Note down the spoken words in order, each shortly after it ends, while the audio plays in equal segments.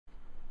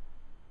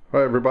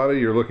Hi everybody,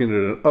 you're looking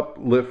at an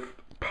Uplift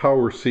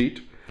power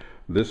seat.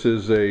 This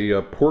is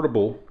a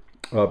portable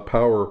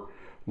power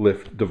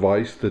lift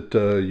device that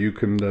you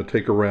can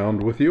take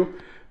around with you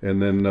and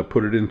then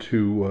put it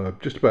into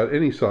just about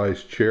any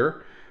size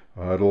chair.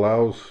 It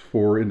allows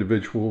for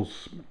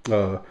individuals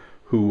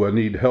who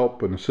need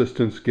help and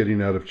assistance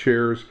getting out of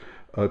chairs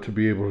to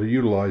be able to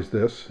utilize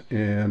this.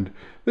 And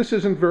this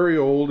isn't very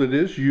old, it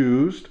is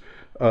used,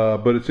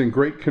 but it's in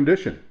great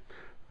condition.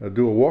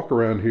 Do a walk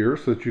around here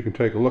so that you can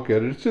take a look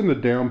at it. It's in the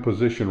down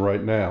position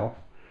right now,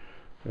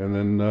 and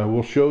then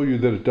we'll show you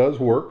that it does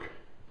work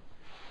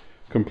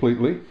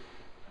completely.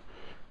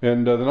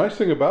 And the nice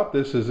thing about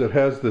this is it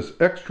has this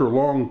extra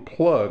long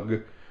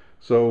plug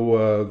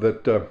so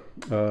that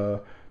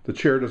the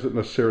chair doesn't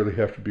necessarily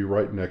have to be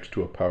right next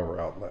to a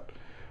power outlet.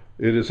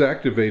 It is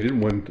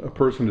activated when a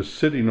person is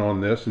sitting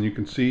on this, and you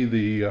can see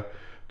the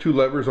two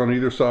levers on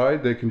either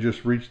side. They can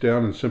just reach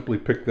down and simply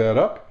pick that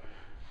up.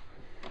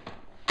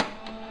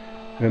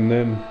 And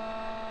then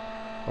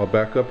I'll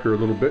back up here a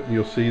little bit and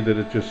you'll see that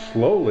it just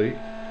slowly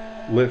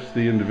lifts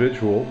the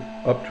individual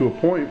up to a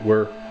point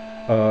where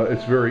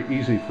it's very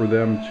easy for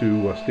them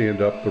to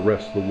stand up the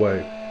rest of the way.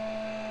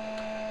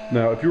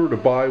 Now, if you were to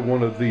buy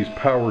one of these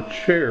power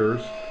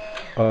chairs,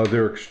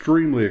 they're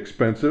extremely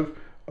expensive,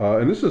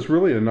 and this is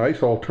really a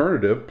nice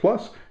alternative.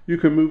 Plus, you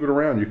can move it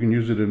around. You can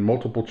use it in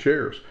multiple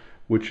chairs,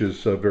 which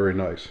is very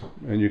nice.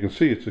 And you can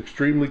see it's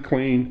extremely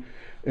clean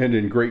and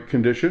in great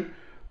condition.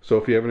 So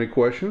if you have any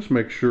questions,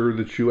 make sure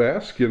that you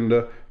ask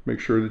and make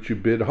sure that you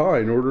bid high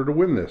in order to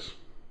win this.